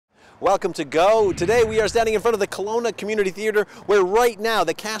Welcome to Go. Today we are standing in front of the Kelowna Community Theatre where right now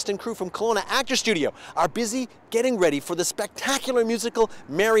the cast and crew from Kelowna Actors Studio are busy getting ready for the spectacular musical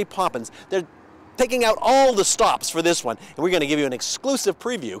Mary Poppins. They're taking out all the stops for this one, and we're going to give you an exclusive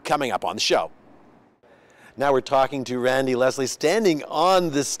preview coming up on the show. Now we're talking to Randy Leslie standing on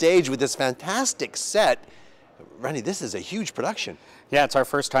the stage with this fantastic set. Randy, this is a huge production. Yeah, it's our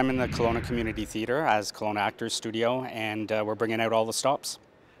first time in the Kelowna Community Theatre as Kelowna Actors Studio, and we're bringing out all the stops.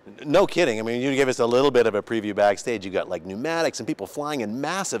 No kidding. I mean, you gave us a little bit of a preview backstage. You got like pneumatics and people flying in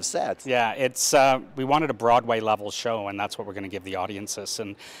massive sets. Yeah, it's we wanted a Broadway level show, and that's what we're going to give the audiences.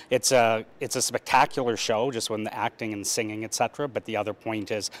 And it's a spectacular show, just with the acting and singing, etc. But the other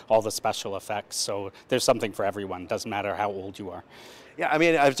point is all the special effects. So there's something for everyone. Doesn't matter how old you are. Yeah, I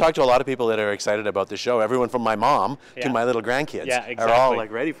mean, I've talked to a lot of people that are excited about the show. Everyone from my mom to my little grandkids are all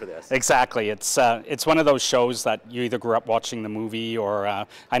like ready for this. Exactly. It's one of those shows that you either grew up watching the movie, or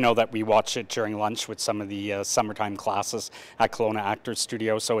I know that we watch it during lunch with some of the summertime classes at Kelowna Actors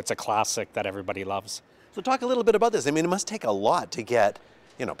Studio. So it's a classic that everybody loves. So talk a little bit about this. I mean, it must take a lot to get,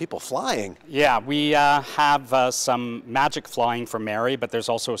 you know, people flying. Yeah, we have some magic flying for Mary, but there's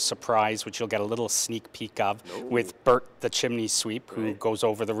also a surprise, which you'll get a little sneak peek of with Bert the chimney sweep, who goes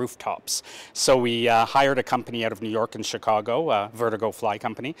over the rooftops. So we hired a company out of New York and Chicago, Vertigo Fly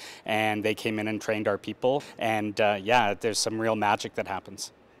Company, and they came in and trained our people. And yeah, there's some real magic that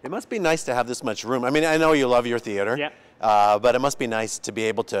happens. It must be nice to have this much room. I mean, I know you love your theater, but it must be nice to be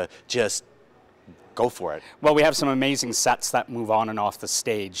able to just go for it. Well, we have some amazing sets that move on and off the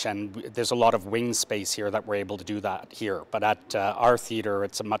stage, and there's a lot of wing space here that we're able to do that here. But at our theater,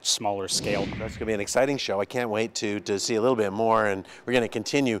 it's a much smaller scale. That's going to be an exciting show. I can't wait to see a little bit more, and we're going to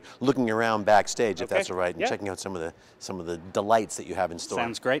continue looking around backstage, if that's all right, and checking out some of the delights that you have in store.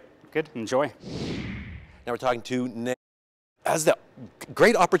 Sounds great. Good. Enjoy. Now we're talking to Nick. As the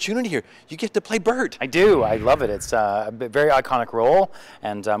great opportunity here, you get to play Bert. I do. I love it. It's a very iconic role,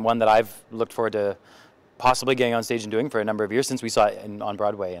 and one that I've looked forward to possibly getting on stage and doing for a number of years since we saw it on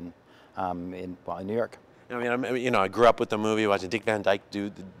Broadway and in New York. I mean, I grew up with the movie, watching Dick Van Dyke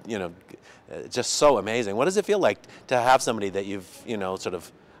do, just so amazing. What does it feel like to have somebody that you've, sort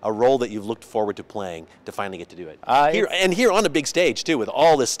of a role that you've looked forward to playing to finally get to do it? Here on a big stage too, with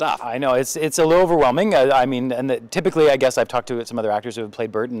all this stuff. I know, it's a little overwhelming. I mean, typically I guess I've talked to some other actors who have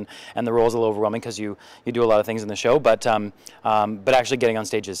played Bert, and the role's a little overwhelming because you do a lot of things in the show, but actually getting on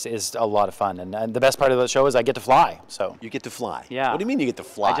stage is a lot of fun, and the best part of the show is I get to fly. So you get to fly. Yeah. What do you mean you get to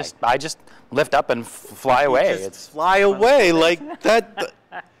fly? I just lift up and fly away. It's fly away like that.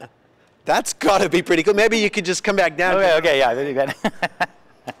 That's got to be pretty cool. Maybe you could just come back down. Okay, yeah.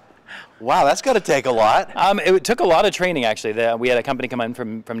 Wow, that's got to take a lot. It took a lot of training, actually. We had a company come in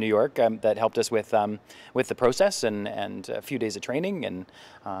from New York that helped us with the process and a few days of training and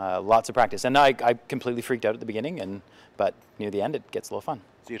lots of practice. And I completely freaked out at the beginning, but near the end it gets a little fun.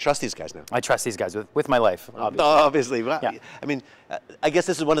 So you trust these guys now? I trust these guys with my life, obviously. Obviously. Well, yeah. I mean, I guess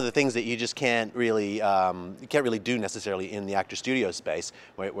this is one of the things that you just can't really do necessarily in the actor studio space,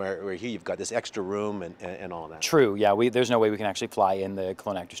 where here you've got this extra room and all of that. True, yeah. There's no way we can actually fly in the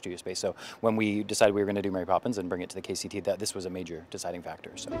Kelowna Actors Studio space. So when we decided we were going to do Mary Poppins and bring it to the KCT, this was a major deciding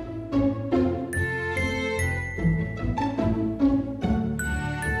factor. So.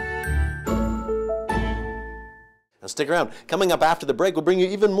 Now stick around. Coming up after the break, we'll bring you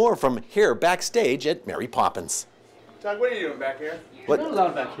even more from here backstage at Mary Poppins. Doug, what are you doing back here? What? You're not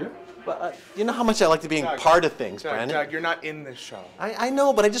allowed back here. But, you know how much I like to be part of things, Brandon. Doug, you're not in this show. I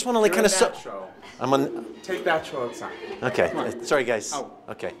know, but I just want to like kind of. Show. I'm on. Take that show outside. Okay. Sorry, guys. Oh.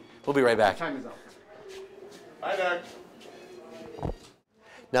 Okay. We'll be right back. Time is up. Bye, Doug.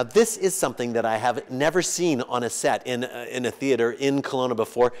 Now this is something that I have never seen on a set in a theater in Kelowna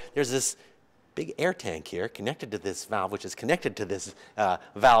before. There's this big air tank here connected to this valve, which is connected to this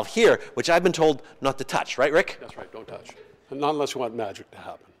valve here, which I've been told not to touch. Right, Rick? That's right. Don't touch. Not unless you want magic to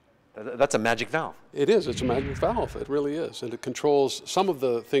happen. That's a magic valve. It is. It's a magic valve. It really is. And it controls some of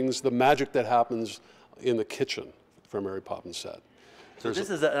the things, the magic that happens in the kitchen for Mary Poppins set. So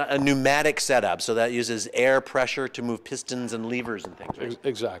this is a pneumatic setup, so that uses air pressure to move pistons and levers and things, right?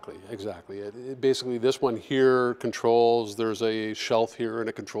 Exactly. Basically, this one here controls, there's a shelf here and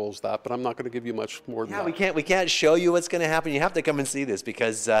it controls that, but I'm not going to give you much more than that. Yeah, we can't show you what's going to happen. You have to come and see this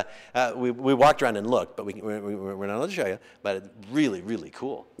because we walked around and looked, but we're not allowed to show you, but it's really, really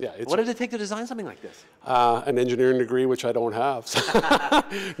cool. Yeah. What did it take to design something like this? An engineering degree, which I don't have.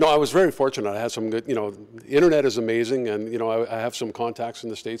 No, I was very fortunate. I had some good, the internet is amazing, and, I have some contacts in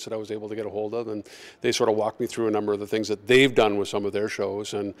the States that I was able to get a hold of, and they sort of walked me through a number of the things that they've done with some of their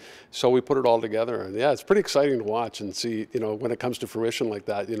shows, and so we put it all together. And yeah, it's pretty exciting to watch and see, when it comes to fruition like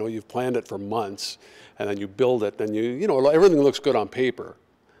that, you've planned it for months, and then you build it, and everything looks good on paper,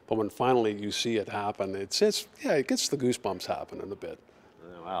 but when finally you see it happen, it gets the goosebumps happening a bit.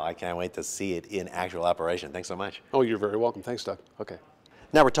 Wow, I can't wait to see it in actual operation. Thanks so much. Oh, you're very welcome. Thanks, Doug. Okay.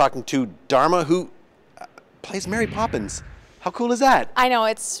 Now we're talking to Dharma, who plays Mary Poppins. How cool is that? I know,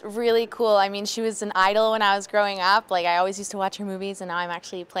 it's really cool. I mean, she was an idol when I was growing up. Like, I always used to watch her movies, and now I'm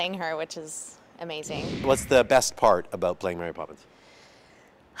actually playing her, which is amazing. What's the best part about playing Mary Poppins?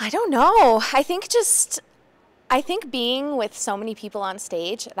 I don't know. I think being with so many people on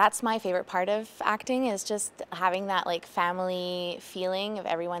stage, that's my favorite part of acting, is just having that like family feeling of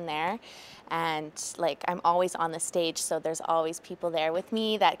everyone there. And like, I'm always on the stage, so there's always people there with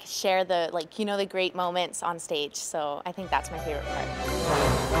me that share the the great moments on stage. So I think that's my favorite part.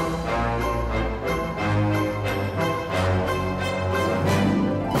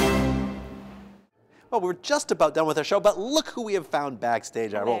 Well, we're just about done with our show, but look who we have found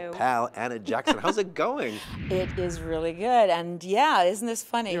backstage, our Hello. old pal, Anna Jackson. How's it going? It is really good, and yeah, isn't this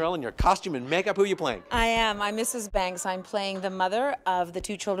funny? You're all in your costume and makeup. Who are you playing? I am. I'm Mrs. Banks. I'm playing the mother of the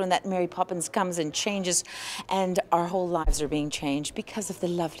two children that Mary Poppins comes and changes, and our whole lives are being changed because of the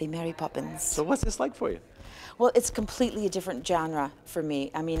lovely Mary Poppins. So what's this like for you? Well, it's completely a different genre for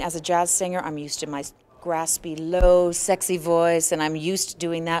me. I mean, as a jazz singer, I'm used to my graspy, low, sexy voice, and I'm used to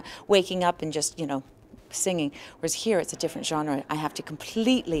doing that, waking up and just, singing. Whereas here, it's a different genre. I have to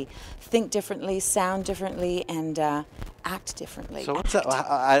completely think differently, sound differently, and act differently. So what's that?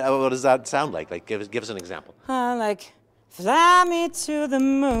 What does that sound like? Like, give us an example. Like, fly me to the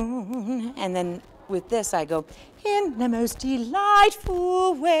moon. And then with this, I go, in the most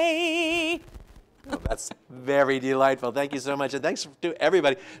delightful way. Oh, that's very delightful. Thank you so much. And thanks to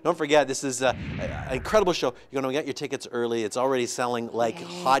everybody. Don't forget, this is an incredible show. You're going to get your tickets early. It's already selling like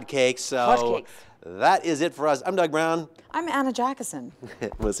hotcakes. So Hotcakes. that is it for us. I'm Doug Brown. I'm Anna Jackson.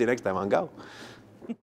 We'll see you next time on Go.